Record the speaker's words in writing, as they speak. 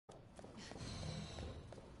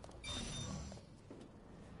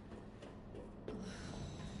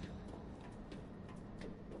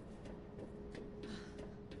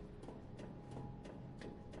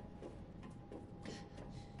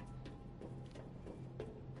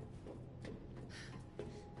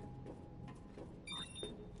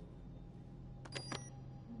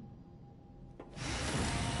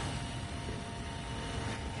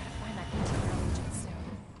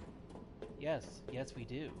Yes, yes we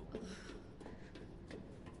do.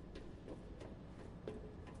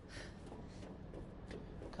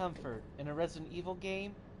 Comfort. In a Resident Evil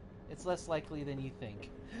game, it's less likely than you think.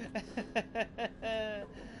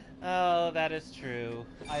 Oh, that is true.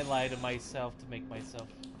 I lie to myself to make myself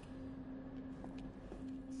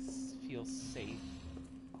feel safe.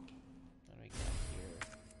 What do we got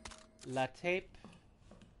here? La tape.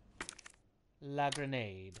 La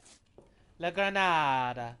grenade. La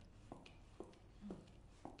granada.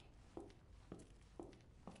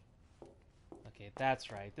 Okay,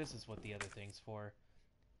 that's right. This is what the other thing's for.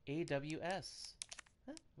 AWS.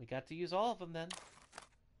 Huh, we got to use all of them then.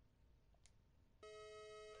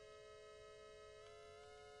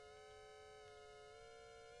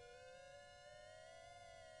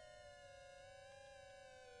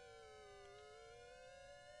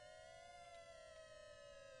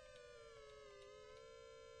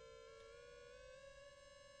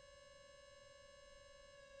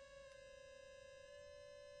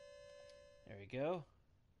 There we go.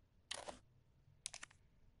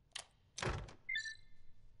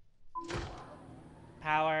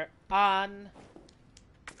 Power on.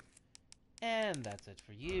 And that's it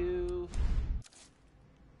for you.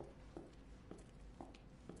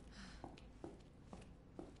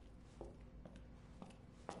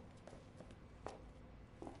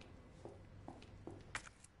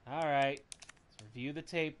 Alright. Let's review the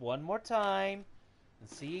tape one more time. And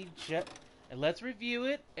see and let's review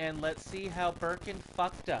it and let's see how Birkin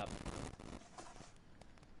fucked up.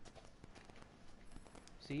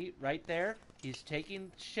 See, right there, he's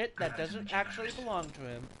taking shit that doesn't actually belong to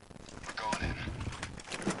him. We're going in.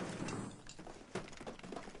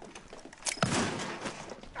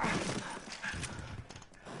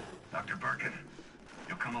 Dr. Birkin,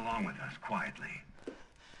 you'll come along with us quietly. You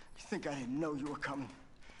think I didn't know you were coming?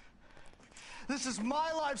 This is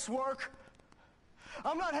my life's work.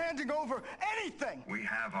 I'm not handing over anything. We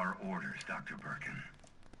have our orders, Dr. Birkin.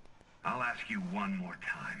 I'll ask you one more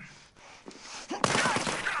time. Stop!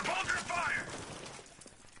 Hold your fire!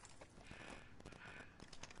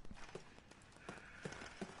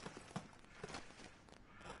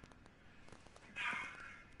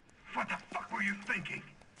 What the fuck were you thinking?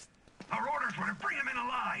 Our orders were to bring him in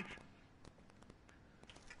alive.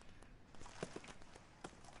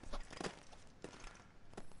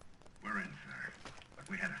 We're in, sir. But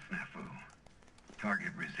we had a snafu.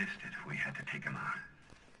 Target resisted. We had to take him out.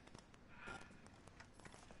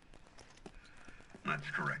 That's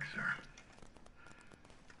correct, sir.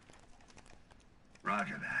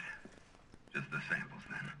 Roger that. Just the samples,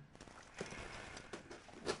 then.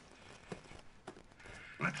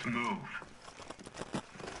 Let's move.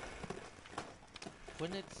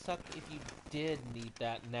 Wouldn't it suck if you did need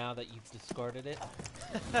that now that you've discarded it?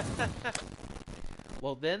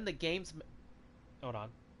 Well, then the game's... Hold on.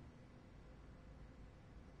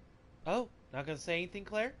 Oh, not gonna say anything,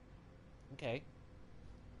 Claire? Okay.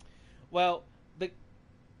 Well,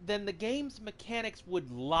 then the game's mechanics would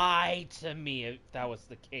lie to me if that was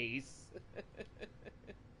the case.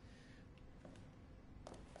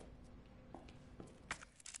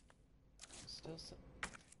 Still some...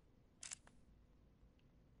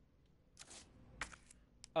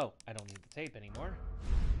 Oh, I don't need the tape anymore.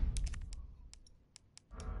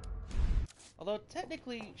 Although,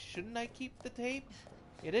 technically, shouldn't I keep the tape?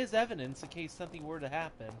 It is evidence in case something were to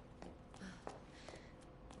happen.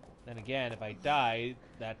 Then again, if I died,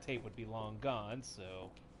 that tape would be long gone,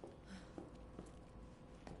 so...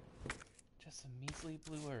 Just a measly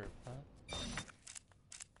blue herb, huh?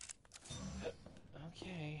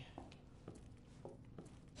 Okay.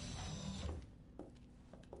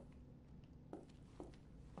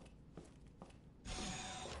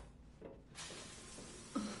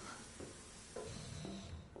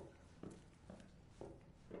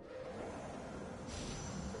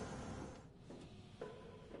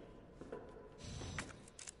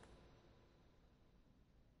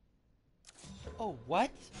 Oh, what?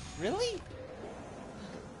 Really?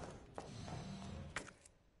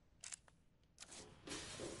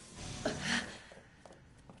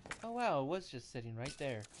 Oh wow, it was just sitting right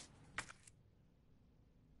there.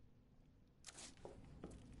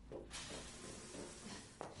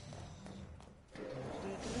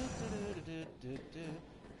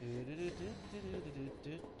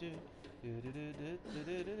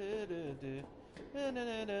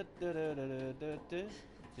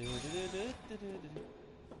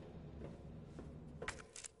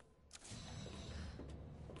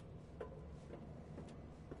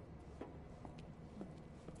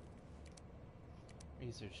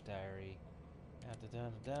 Research diary.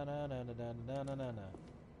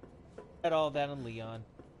 Read all that on Leon.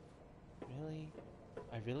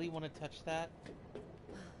 I really want to touch that.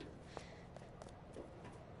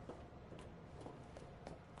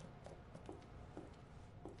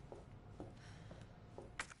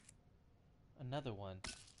 Another one.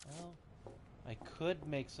 Well, I could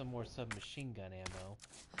make some more submachine gun ammo,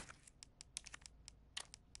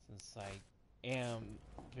 since I am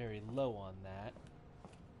very low on that.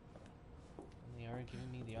 And they are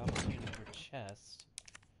giving me the opportunity for chest.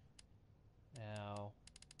 Now,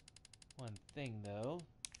 one thing though.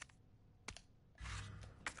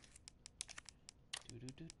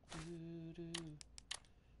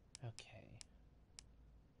 Okay.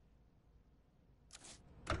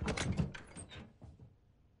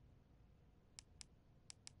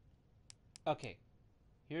 Okay.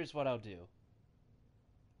 Here's what I'll do.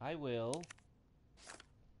 I will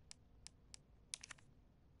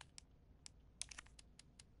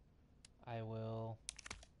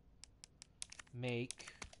make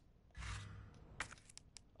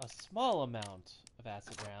a small amount of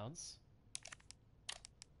acid rounds.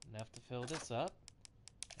 Enough to fill this up.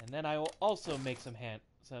 And then I will also make some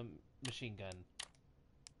machine gun.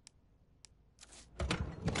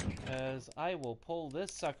 Because I will pull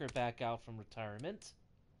this sucker back out from retirement.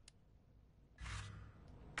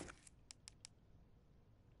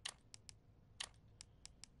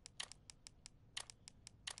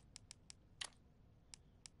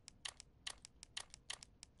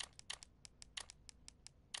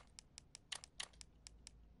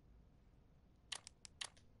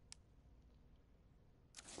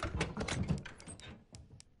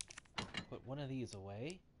 Put one of these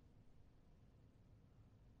away.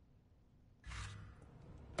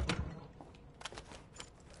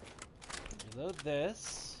 Reload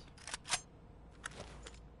this.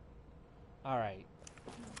 Alright.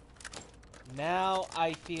 Now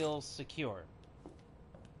I feel secure.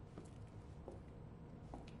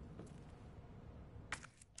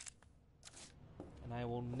 And I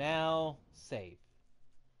will now save.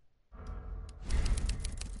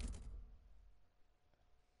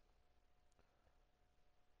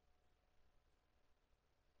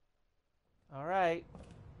 Alright.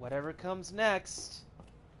 Whatever comes next.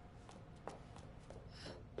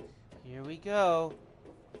 Here we go.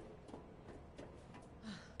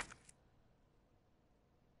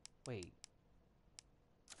 Wait.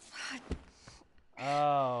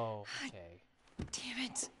 Oh, okay. Damn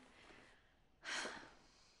it.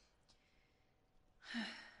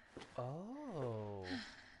 Oh.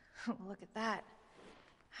 Look at that.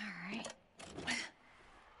 All right.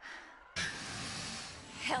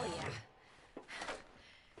 Hell yeah.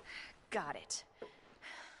 Got it.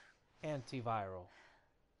 Antiviral.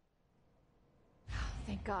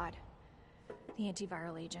 Thank God. The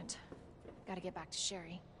antiviral agent. Gotta get back to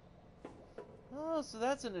Sherry. Oh, so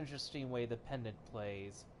that's an interesting way the pendant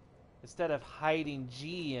plays. Instead of hiding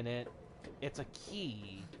G in it, it's a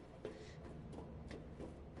key.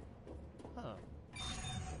 Huh.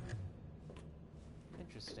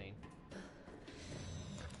 Interesting.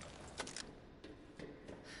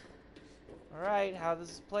 Alright, how does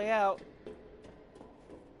this play out?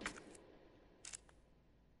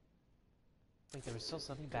 Wait, there was still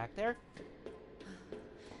something back there?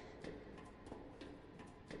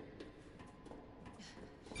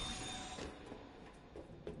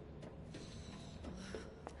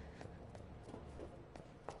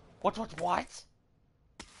 What?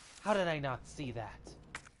 How did I not see that?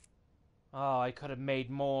 Oh, I could have made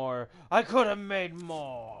more. I could have made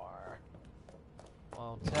more.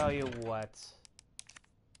 I'll tell you what.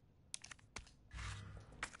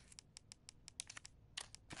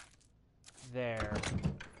 There.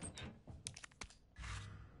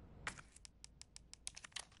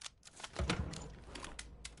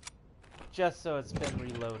 Just so it's been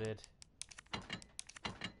reloaded.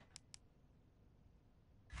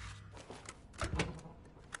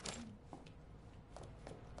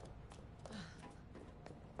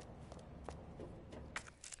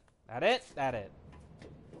 That it.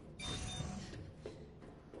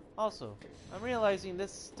 Also, I'm realizing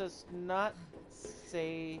this does not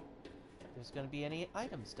say there's gonna be any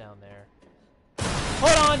items down there.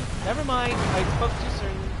 Hold on! Never mind! I spoke too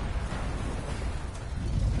soon.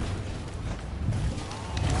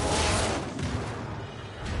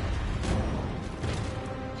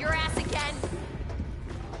 Your ass again!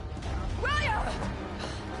 Will ya?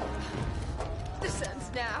 This ends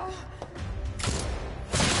now.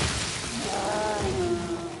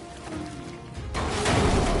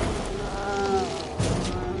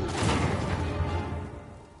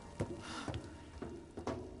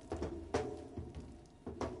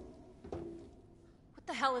 What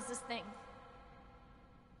the hell is this thing?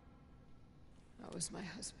 That was my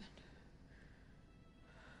husband.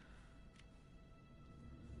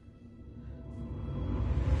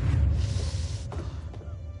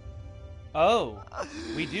 Oh,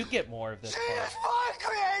 we do get more of this She part. is my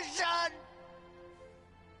creation!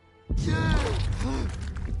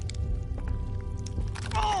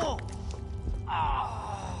 Oh!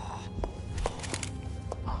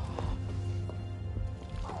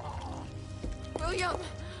 William!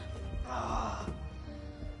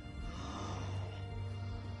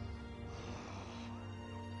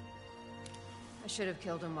 I should have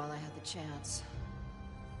killed him while I had the chance.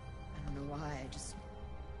 I don't know why, I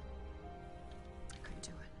couldn't do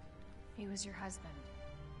it. He was your husband.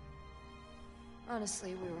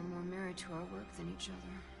 Honestly, we were more married to our work than each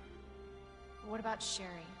other. What about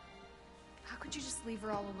Sherry? How could you just leave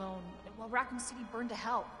her all alone while Raccoon City burned to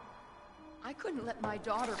hell? I couldn't let my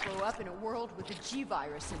daughter grow up in a world with a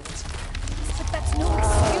G-virus in it. But that's no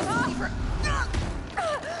excuse. Leave her.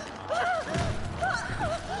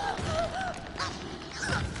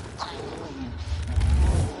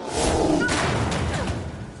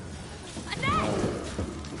 Annette!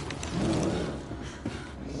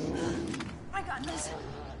 I got this.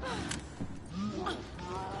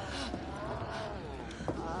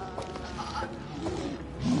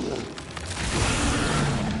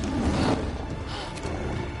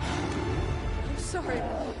 I'm sorry.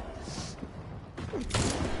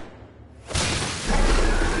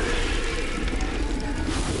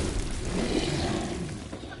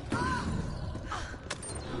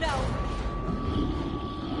 No.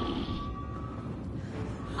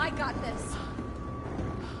 I got this.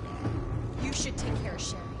 You should take care of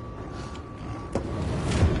Sherry.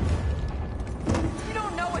 You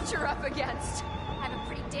don't know what you're up against. I have a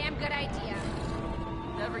pretty damn good idea.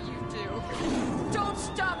 Whatever you do, don't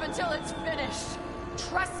stop until it's finished.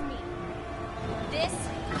 Trust me. This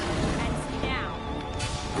ends now.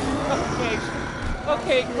 Okay,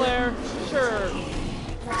 okay, Claire, sure.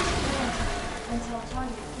 Until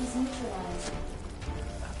target is neutralized.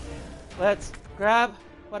 Let's grab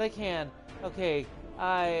what I can. Okay,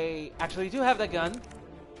 I actually do have that gun.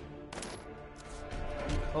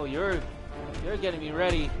 Oh, you're getting me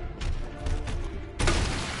ready.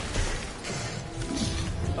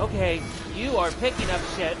 Okay, you are picking up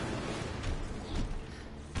shit.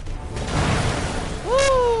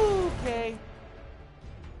 Woo! Okay.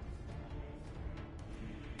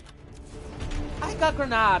 I got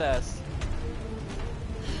granadas.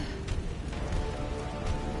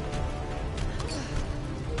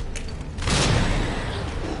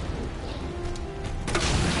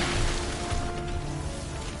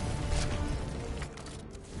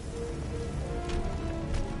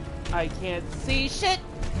 I can't see shit.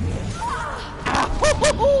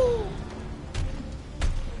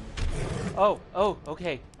 Oh,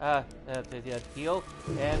 okay. Yeah, heal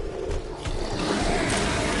and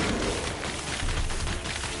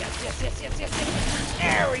yes.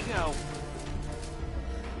 There we go.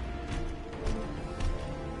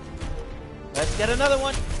 Let's get another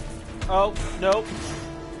one. Oh, nope.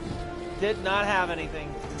 Did not have anything.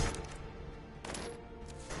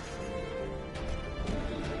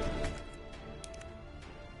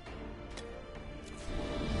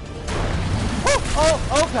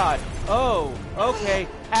 Oh God. Oh, okay.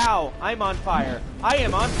 Ow, I'm on fire. I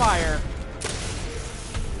am on fire.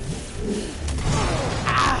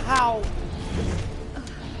 Ow.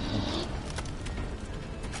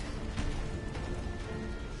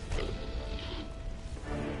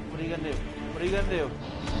 What are you gonna do? What are you gonna do?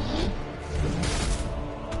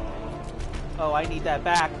 Oh, I need that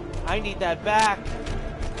back. I need that back.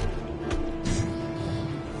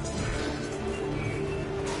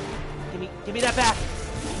 Give me that back.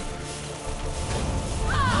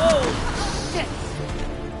 Oh, shit.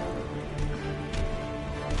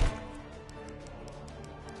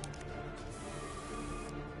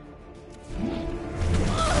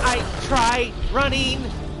 I try running.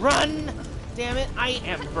 Run. Damn it. I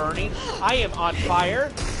am burning. I am on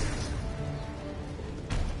fire.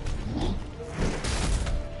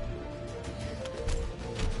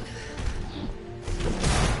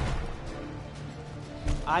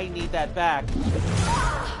 I need that back.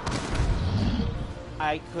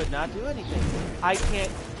 I could not do anything. I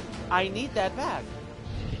can't. I need that back.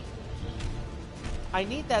 I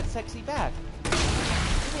need that sexy back.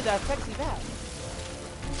 Give me that sexy back.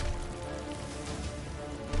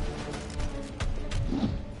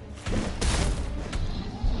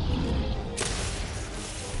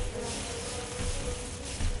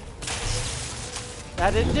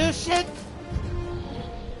 That didn't do shit.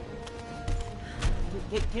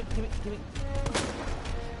 Give me.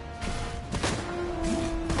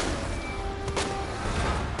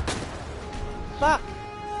 Fuck!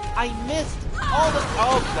 I missed all the.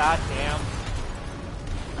 Oh goddamn!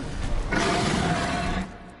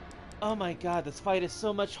 Oh my god, this fight is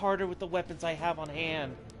so much harder with the weapons I have on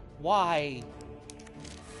hand. Why?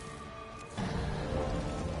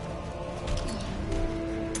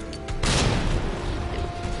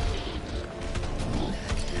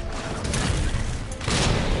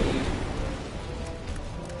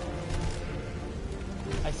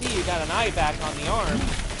 I see you got an eye back on the arm.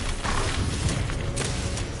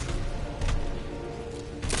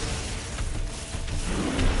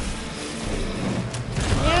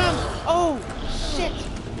 Damn! Oh, shit!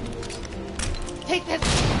 Take this!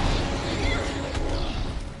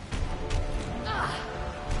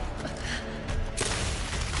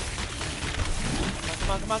 Come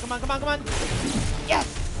on, come on, come on, come on, come on! Yes!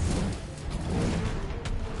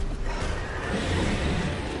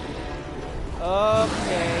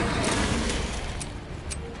 Okay.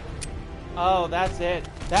 Oh, that's it.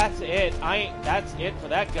 That's it. That's it for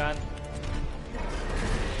that gun.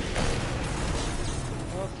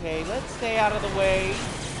 Okay, let's stay out of the way.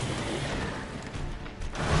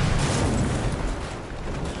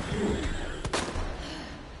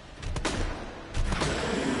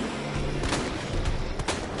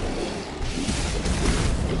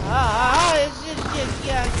 It's just,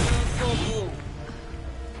 yeah, cool.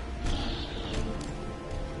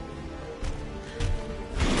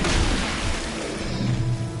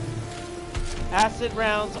 Acid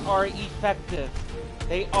rounds are effective.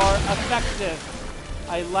 They are effective.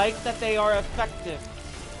 I like that they are effective.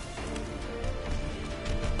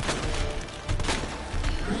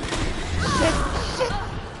 Shit!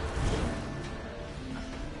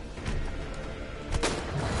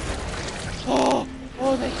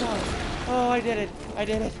 Oh thank God. Oh, I did it.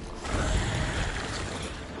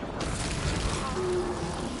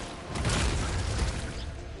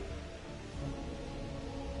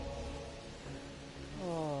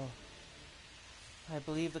 Oh. I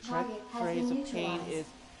believe the correct phrase of pain is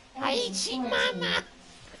Aichi Mama.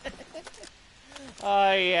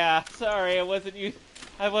 Oh yeah, sorry, I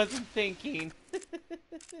wasn't thinking.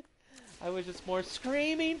 I was just more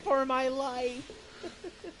screaming for my life.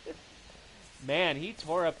 Man, he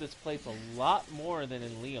tore up this place a lot more than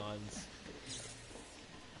in Leon's.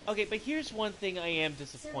 Okay, but here's one thing I am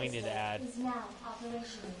disappointed at. Is now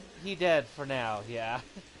operational. He dead for now, yeah.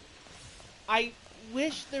 I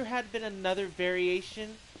wish there had been another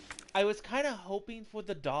variation. I was kind of hoping for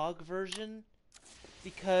the dog version,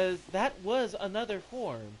 because that was another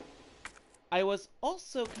form. I was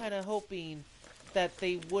also kind of hoping that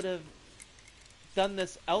they would have done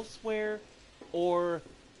this elsewhere, or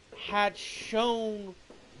had shown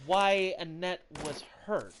why Annette was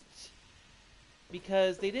hurt.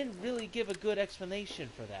 Because they didn't really give a good explanation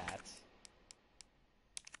for that.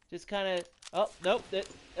 Just kind of, oh, nope,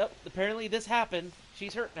 apparently this happened.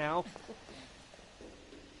 She's hurt now.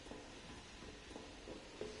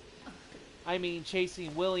 I mean,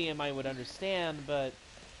 chasing William I would understand, but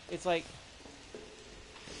it's like,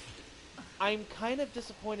 I'm kind of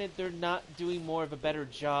disappointed they're not doing more of a better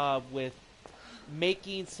job with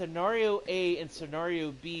making Scenario A and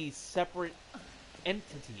Scenario B separate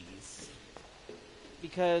entities.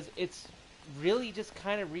 Because it's really just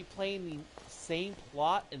kind of replaying the same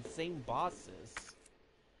plot and same bosses.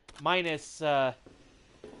 Minus,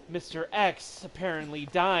 Mr. X apparently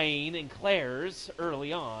dying in Claire's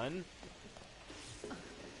early on.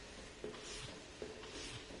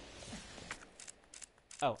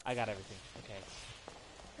 Oh, I got everything. Okay.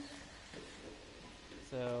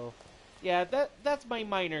 So, yeah, that's my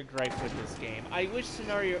minor gripe with this game. I wish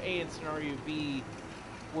Scenario A and Scenario B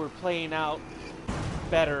were playing out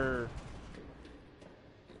better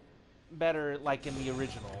like in the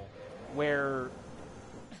original, where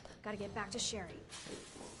Gotta get back to Sherry.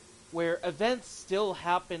 where events still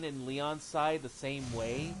happen in Leon's side the same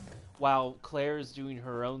way, while Claire's doing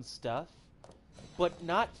her own stuff, but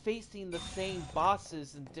not facing the same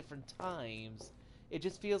bosses in different times. It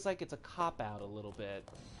just feels like it's a cop-out a little bit.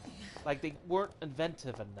 Like they weren't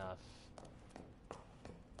inventive enough.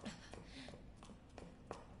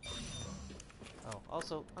 Oh,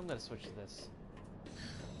 also, I'm gonna switch to this.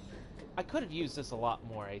 I could have used this a lot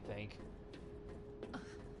more, I think.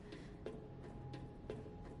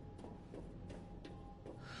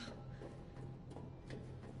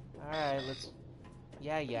 Alright, let's...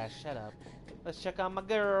 Yeah, shut up. Let's check on my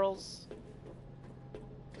girls.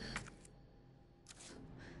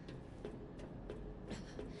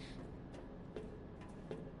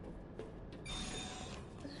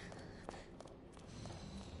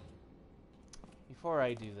 Before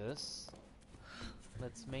I do this,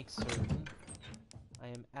 let's make certain I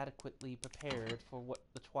am adequately prepared for what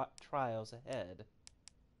the trials ahead.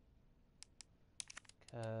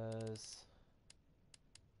 'Cause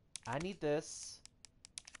I need this.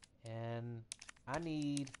 And I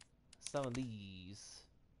need some of these.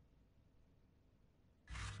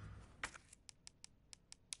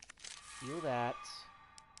 Heal that.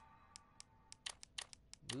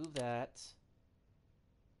 Move that.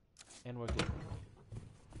 And we're good.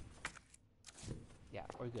 Yeah,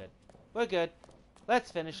 we're good. We're good.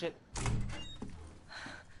 Let's finish it.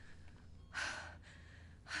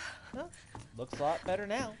 Huh? Looks a lot better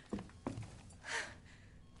now.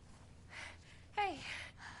 Hey.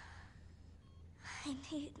 I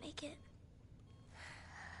knew you'd make it.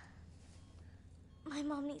 My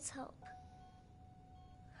mom needs help.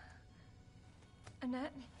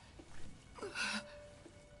 Annette?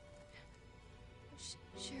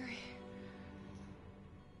 Sherry.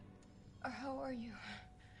 How are you?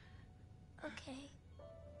 Okay.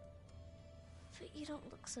 But you don't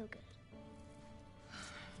look so good.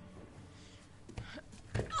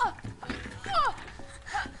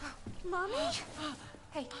 Mommy?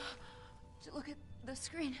 Hey, look at the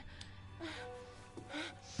screen.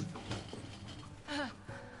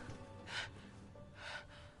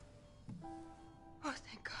 Oh,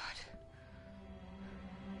 thank God.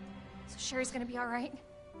 So Sherry's gonna be all right?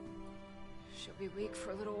 She'll be weak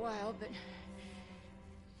for a little while, but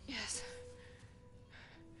yes.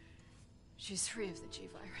 She's free of the G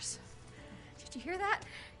virus. Did you hear that?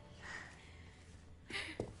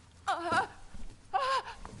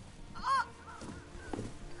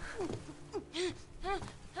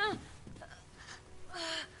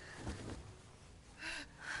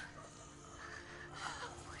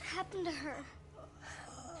 What happened to her?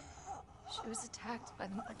 She was attacked by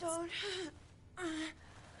the monsters.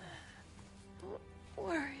 Don't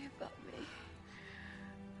worry about me.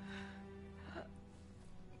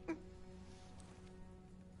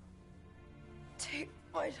 Take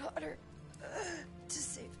my daughter to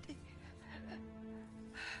safety.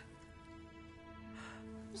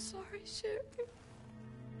 I'm sorry, Sherry.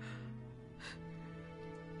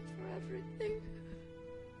 For everything.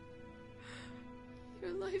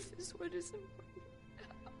 Your life is what is important.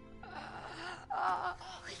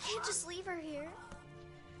 We can't just leave her here.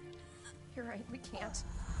 You're right, we can't.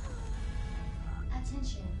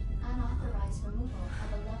 Attention. Unauthorized removal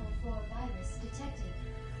of a level 4 virus detected.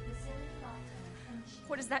 Facility lockdown initiated.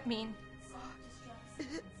 What does that mean?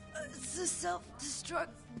 Self-destruct It's a self-destruct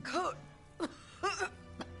code. In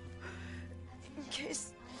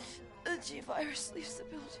case the G virus leaves the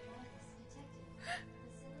building.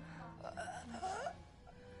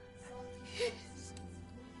 Please.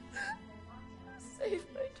 Save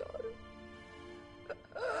my daughter.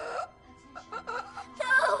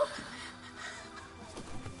 No!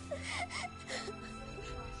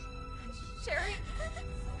 Sherry?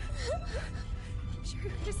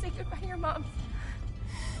 Sherry, just say goodbye to your mom.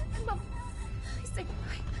 Mom, please say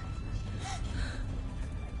goodbye.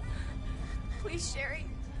 Please, Sherry.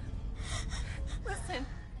 Listen.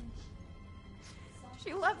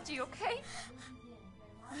 She loved you, okay?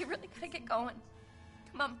 You really gotta get going.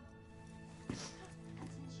 Come on.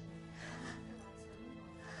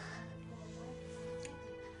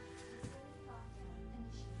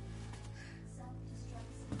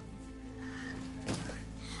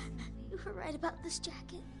 You were right about this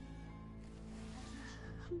jacket.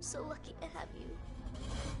 I'm so lucky to have you.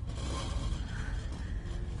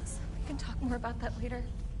 We can talk more about that later.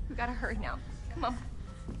 We gotta hurry now. Come on.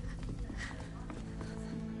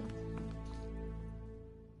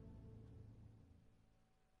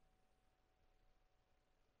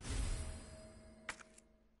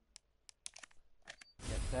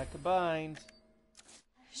 Get that combined.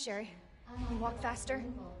 Sherry, can you walk faster?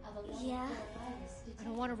 Yeah? I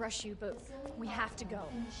don't want to rush you, but we have to go.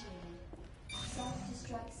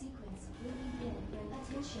 Self-destruct sequence will begin when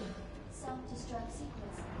attention. Self-destruct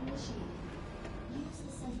sequence initiated. Use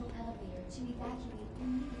the central elevator to evacuate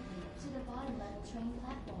immediately to the bottom level train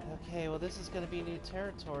platform. Okay, well this is gonna be new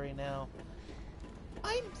territory now.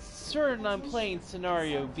 I'm certain I'm playing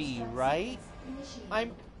Scenario B, right?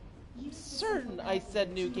 I'm certain I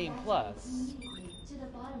said New Game Plus. Immediately to the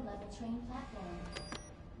bottom level train platform.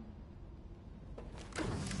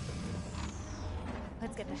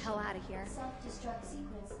 Let's get the hell out of here. Self-destruct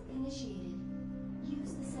sequence initiated.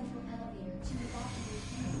 Use the central elevator to evacuate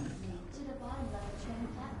immediately to the bottom level train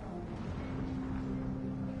platform.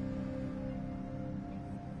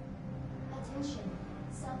 Attention.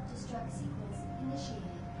 Self-destruct sequence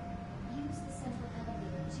initiated. Use the central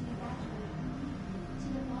elevator to evacuate immediately to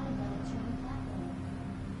the bottom level train platform.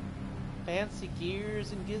 Fancy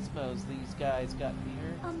gears and gizmos these guys got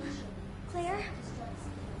here. Claire? Self-destruct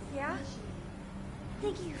sequence Yeah? initiated.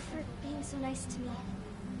 Thank you for being so nice to me.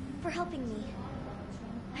 For helping me.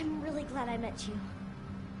 I'm really glad I met you.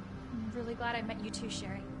 I'm really glad I met you too,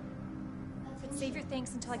 Sherry. But save your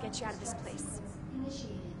thanks until I get you out of this place.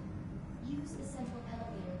 Initiated. Use the central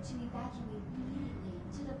elevator to evacuate immediately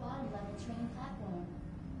to the bottom level train platform.